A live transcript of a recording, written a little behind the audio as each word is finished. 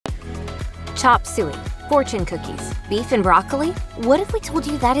Chop suey, fortune cookies, beef and broccoli? What if we told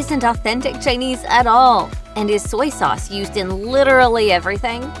you that isn't authentic Chinese at all? And is soy sauce used in literally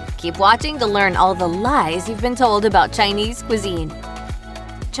everything? Keep watching to learn all the lies you've been told about Chinese cuisine.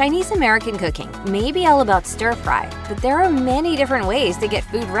 Chinese American cooking may be all about stir-fry, but there are many different ways to get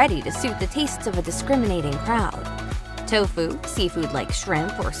food ready to suit the tastes of a discriminating crowd. Tofu, seafood like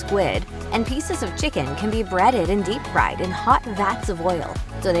shrimp or squid, and pieces of chicken can be breaded and deep-fried in hot vats of oil,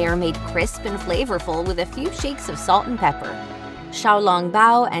 so they are made crisp and flavorful with a few shakes of salt and pepper.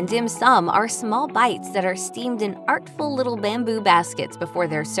 Xiaolongbao and dim sum are small bites that are steamed in artful little bamboo baskets before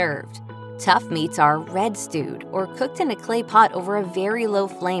they're served. Tough meats are red stewed or cooked in a clay pot over a very low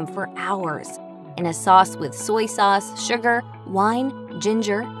flame for hours, in a sauce with soy sauce, sugar, wine,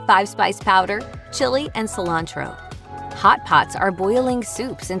 ginger, 5-spice powder, chili, and cilantro. Hot pots are boiling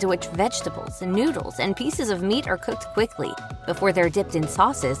soups into which vegetables, noodles, and pieces of meat are cooked quickly before they're dipped in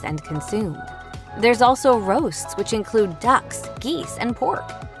sauces and consumed. There's also roasts, which include ducks, geese, and pork,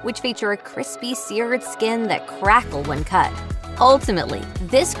 which feature a crispy, seared skin that crackle when cut. Ultimately,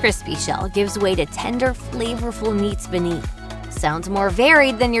 this crispy shell gives way to tender, flavorful meats beneath. Sounds more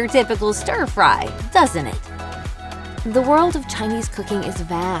varied than your typical stir-fry, doesn't it? The world of Chinese cooking is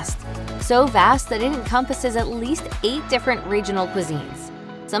vast. So vast that it encompasses at least 8 different regional cuisines.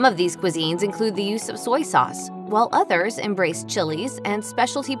 Some of these cuisines include the use of soy sauce, while others embrace chilies and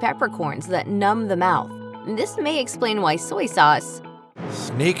specialty peppercorns that numb the mouth. This may explain why soy sauce,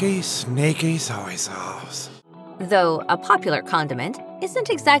 sneaky soy sauce, though a popular condiment, isn't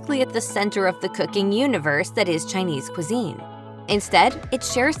exactly at the center of the cooking universe that is Chinese cuisine. Instead, it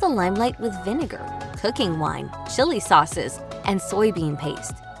shares the limelight with vinegar, cooking wine, chili sauces, and soybean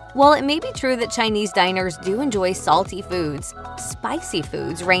paste. While it may be true that Chinese diners do enjoy salty foods, spicy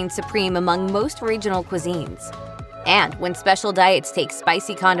foods reign supreme among most regional cuisines. And when special diets take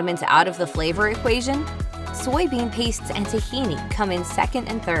spicy condiments out of the flavor equation, soybean pastes and tahini come in second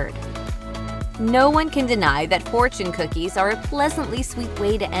and third. No one can deny that fortune cookies are a pleasantly sweet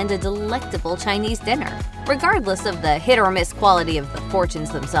way to end a delectable Chinese dinner, regardless of the hit-or-miss quality of the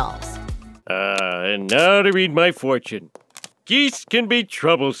fortunes themselves. And now to read my fortune. Geese can be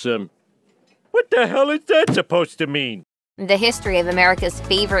troublesome. What the hell is that supposed to mean? The history of America's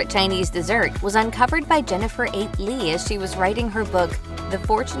favorite Chinese dessert was uncovered by Jennifer Eight Lee as she was writing her book, The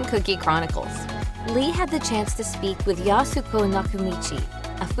Fortune Cookie Chronicles. Lee had the chance to speak with Yasuko Nakamichi,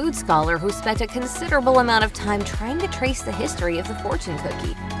 a food scholar who spent a considerable amount of time trying to trace the history of the fortune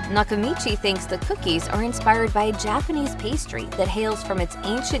cookie. Nakamichi thinks the cookies are inspired by a Japanese pastry that hails from its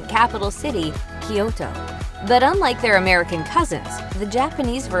ancient capital city, Kyoto. But unlike their American cousins, the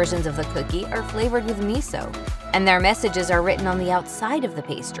Japanese versions of the cookie are flavored with miso, and their messages are written on the outside of the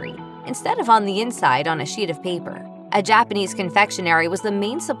pastry, instead of on the inside on a sheet of paper. A Japanese confectionery was the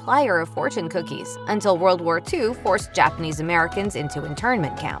main supplier of fortune cookies until World War II forced Japanese Americans into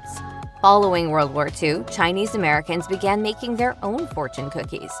internment camps. Following World War II, Chinese Americans began making their own fortune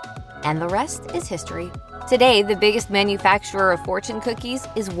cookies. And the rest is history. Today, the biggest manufacturer of fortune cookies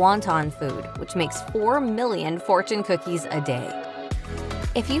is Wonton Food, which makes 4 million fortune cookies a day.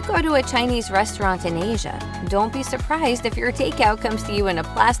 If you go to a Chinese restaurant in Asia, don't be surprised if your takeout comes to you in a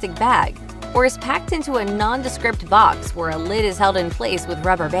plastic bag or is packed into a nondescript box where a lid is held in place with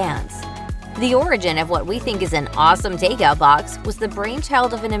rubber bands. The origin of what we think is an awesome takeout box was the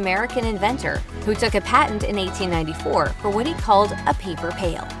brainchild of an American inventor who took a patent in 1894 for what he called a paper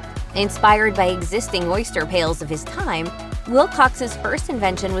pail. Inspired by existing oyster pails of his time, Wilcox's first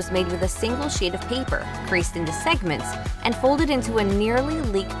invention was made with a single sheet of paper, creased into segments, and folded into a nearly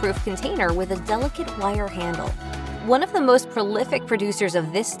leak-proof container with a delicate wire handle. One of the most prolific producers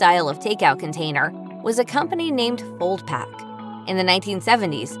of this style of takeout container was a company named Foldpak. In the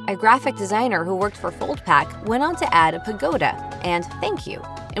 1970s, a graphic designer who worked for Foldpak went on to add a pagoda and "thank you"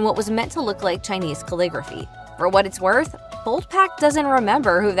 in what was meant to look like Chinese calligraphy. For what it's worth, Foldpak doesn't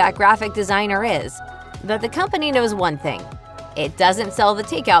remember who that graphic designer is. But the company knows one thing: it doesn't sell the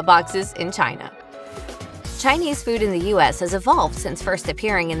takeout boxes in China. Chinese food in the US has evolved since first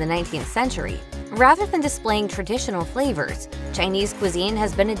appearing in the 19th century. Rather than displaying traditional flavors, Chinese cuisine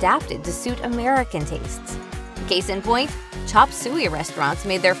has been adapted to suit American tastes. Case in point, chop suey restaurants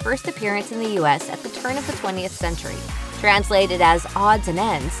made their first appearance in the US at the turn of the 20th century. Translated as odds and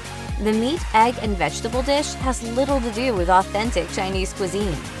ends, the meat, egg, and vegetable dish has little to do with authentic Chinese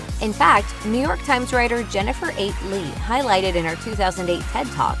cuisine. In fact, New York Times writer Jennifer Eight Lee highlighted in her 2008 TED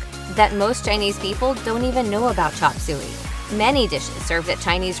Talk that most Chinese people don't even know about chop suey. Many dishes served at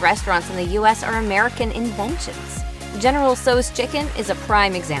Chinese restaurants in the US are American inventions. General Tso's chicken is a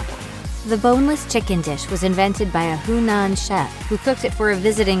prime example. The boneless chicken dish was invented by a Hunan chef who cooked it for a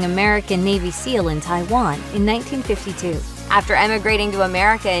visiting American Navy SEAL in Taiwan in 1952. After emigrating to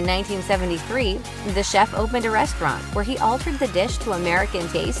America in 1973, the chef opened a restaurant where he altered the dish to American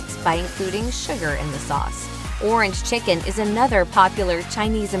tastes by including sugar in the sauce. Orange chicken is another popular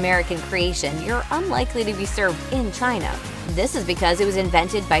Chinese-American creation you're unlikely to be served in China. This is because it was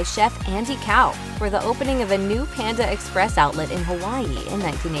invented by Chef Andy Cao for the opening of a new Panda Express outlet in Hawaii in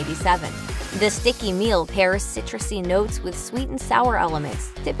 1987. The sticky meal pairs citrusy notes with sweet and sour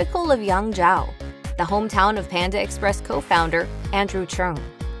elements, typical of Yangzhou, the hometown of Panda Express co-founder Andrew Cheung.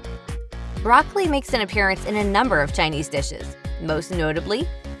 Broccoli makes an appearance in a number of Chinese dishes, most notably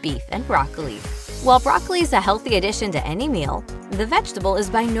beef and broccoli. While broccoli is a healthy addition to any meal, the vegetable is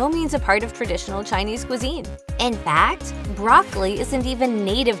by no means a part of traditional Chinese cuisine. In fact, broccoli isn't even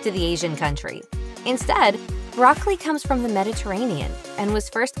native to the Asian country. Instead, broccoli comes from the Mediterranean and was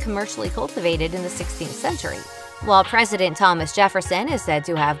first commercially cultivated in the 16th century. While President Thomas Jefferson is said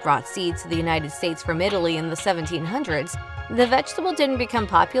to have brought seeds to the United States from Italy in the 1700s, the vegetable didn't become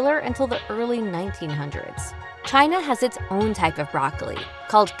popular until the early 1900s. China has its own type of broccoli,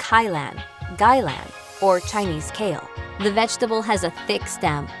 called kailan, gailan, or Chinese kale. The vegetable has a thick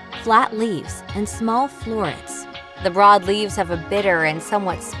stem, flat leaves, and small florets. The broad leaves have a bitter and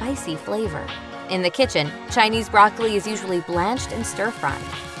somewhat spicy flavor. In the kitchen, Chinese broccoli is usually blanched and stir-fried.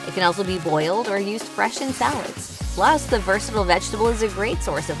 It can also be boiled or used fresh in salads. Plus, the versatile vegetable is a great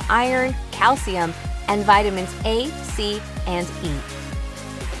source of iron, calcium, and vitamins A, C, and E.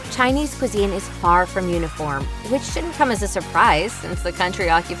 Chinese cuisine is far from uniform, which shouldn't come as a surprise since the country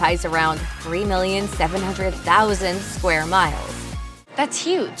occupies around 3,700,000 square miles. That's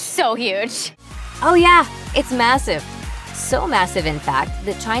huge. So huge. Oh yeah, it's massive. So massive, in fact,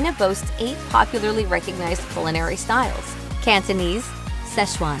 that China boasts 8 popularly recognized culinary styles: Cantonese,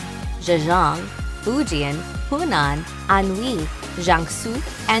 Szechuan, Zhejiang, Fujian, Hunan, Anhui, Jiangsu,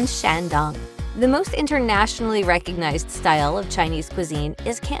 and Shandong. The most internationally recognized style of Chinese cuisine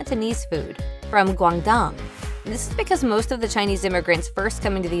is Cantonese food, from Guangdong. This is because most of the Chinese immigrants first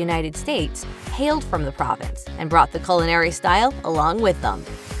coming to the United States hailed from the province and brought the culinary style along with them.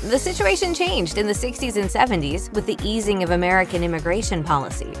 The situation changed in the 60s and 70s with the easing of American immigration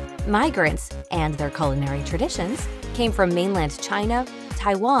policy. Migrants and their culinary traditions came from mainland China,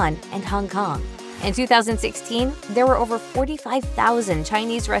 Taiwan, and Hong Kong. In 2016, there were over 45,000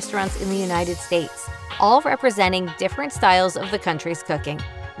 Chinese restaurants in the United States, all representing different styles of the country's cooking.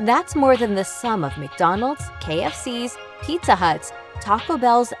 That's more than the sum of McDonald's, KFC's, Pizza Hut's, Taco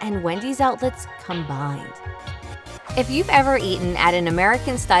Bell's, and Wendy's outlets combined. If you've ever eaten at an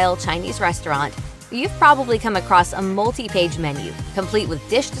American-style Chinese restaurant, you've probably come across a multi-page menu, complete with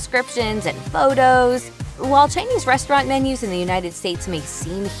dish descriptions and photos. While Chinese restaurant menus in the United States may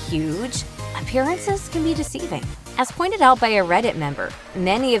seem huge, appearances can be deceiving. As pointed out by a Reddit member,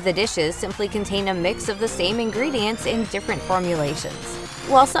 many of the dishes simply contain a mix of the same ingredients in different formulations.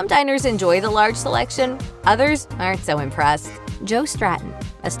 While some diners enjoy the large selection, others aren't so impressed. Joe Stratton,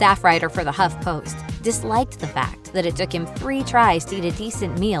 a staff writer for the HuffPost, disliked the fact that it took him 3 tries to eat a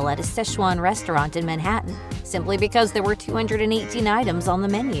decent meal at a Sichuan restaurant in Manhattan, simply because there were 218 items on the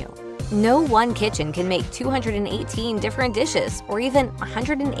menu. No one kitchen can make 218 different dishes or even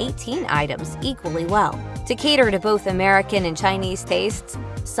 118 items equally well. To cater to both American and Chinese tastes,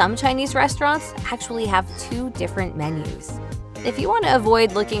 some Chinese restaurants actually have 2 different menus. If you want to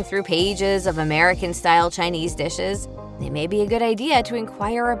avoid looking through pages of American-style Chinese dishes, it may be a good idea to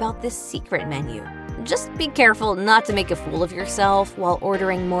inquire about this secret menu. Just be careful not to make a fool of yourself while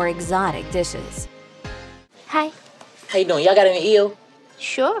ordering more exotic dishes. Hi. How you doing? Y'all got any eel?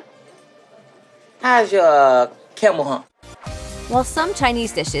 Sure. How's your camel hump? While some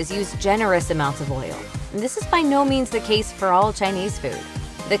Chinese dishes use generous amounts of oil, this is by no means the case for all Chinese food.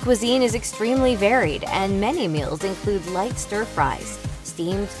 The cuisine is extremely varied, and many meals include light stir-fries,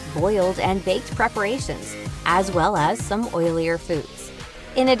 steamed, boiled, and baked preparations, as well as some oilier foods.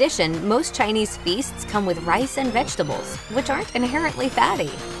 In addition, most Chinese feasts come with rice and vegetables, which aren't inherently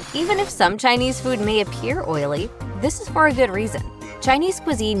fatty. Even if some Chinese food may appear oily, this is for a good reason. Chinese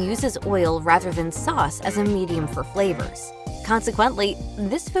cuisine uses oil rather than sauce as a medium for flavors. Consequently,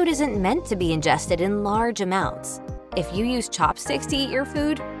 this food isn't meant to be ingested in large amounts. If you use chopsticks to eat your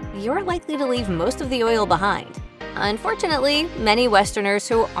food, you're likely to leave most of the oil behind. Unfortunately, many Westerners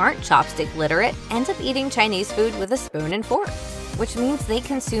who aren't chopstick literate end up eating Chinese food with a spoon and fork, which means they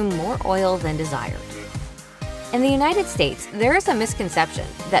consume more oil than desired. In the United States, there is a misconception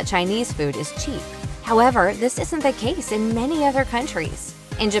that Chinese food is cheap. However, this isn't the case in many other countries.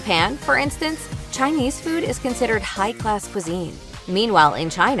 In Japan, for instance, Chinese food is considered high-class cuisine. Meanwhile, in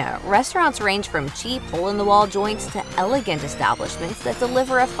China, restaurants range from cheap hole-in-the-wall joints to elegant establishments that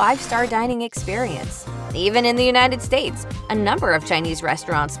deliver a 5-star dining experience. Even in the United States, a number of Chinese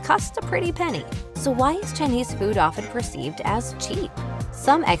restaurants cost a pretty penny. So why is Chinese food often perceived as cheap?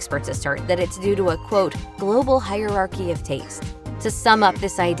 Some experts assert that it's due to a, quote, global hierarchy of taste. To sum up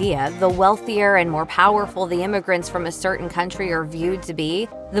this idea, the wealthier and more powerful the immigrants from a certain country are viewed to be,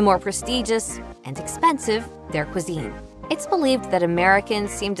 the more prestigious and expensive their cuisine. It's believed that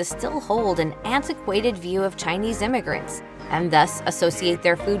Americans seem to still hold an antiquated view of Chinese immigrants, and thus associate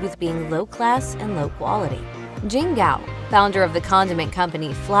their food with being low-class and low-quality. Jing Gao, founder of the condiment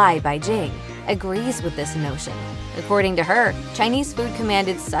company Fly by Jing, agrees with this notion. According to her, Chinese food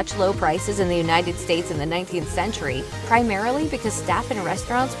commanded such low prices in the United States in the 19th century primarily because staff in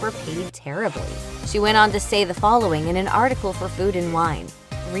restaurants were paid terribly. She went on to say the following in an article for Food and Wine: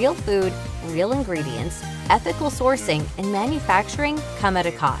 real food, real ingredients, ethical sourcing, and manufacturing come at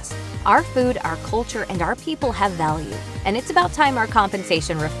a cost. Our food, our culture, and our people have value, and it's about time our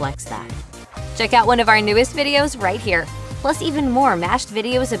compensation reflects that. Check out one of our newest videos right here. Plus, even more mashed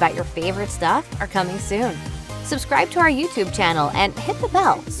videos about your favorite stuff are coming soon. Subscribe to our YouTube channel and hit the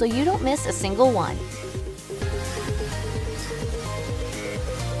bell so you don't miss a single one.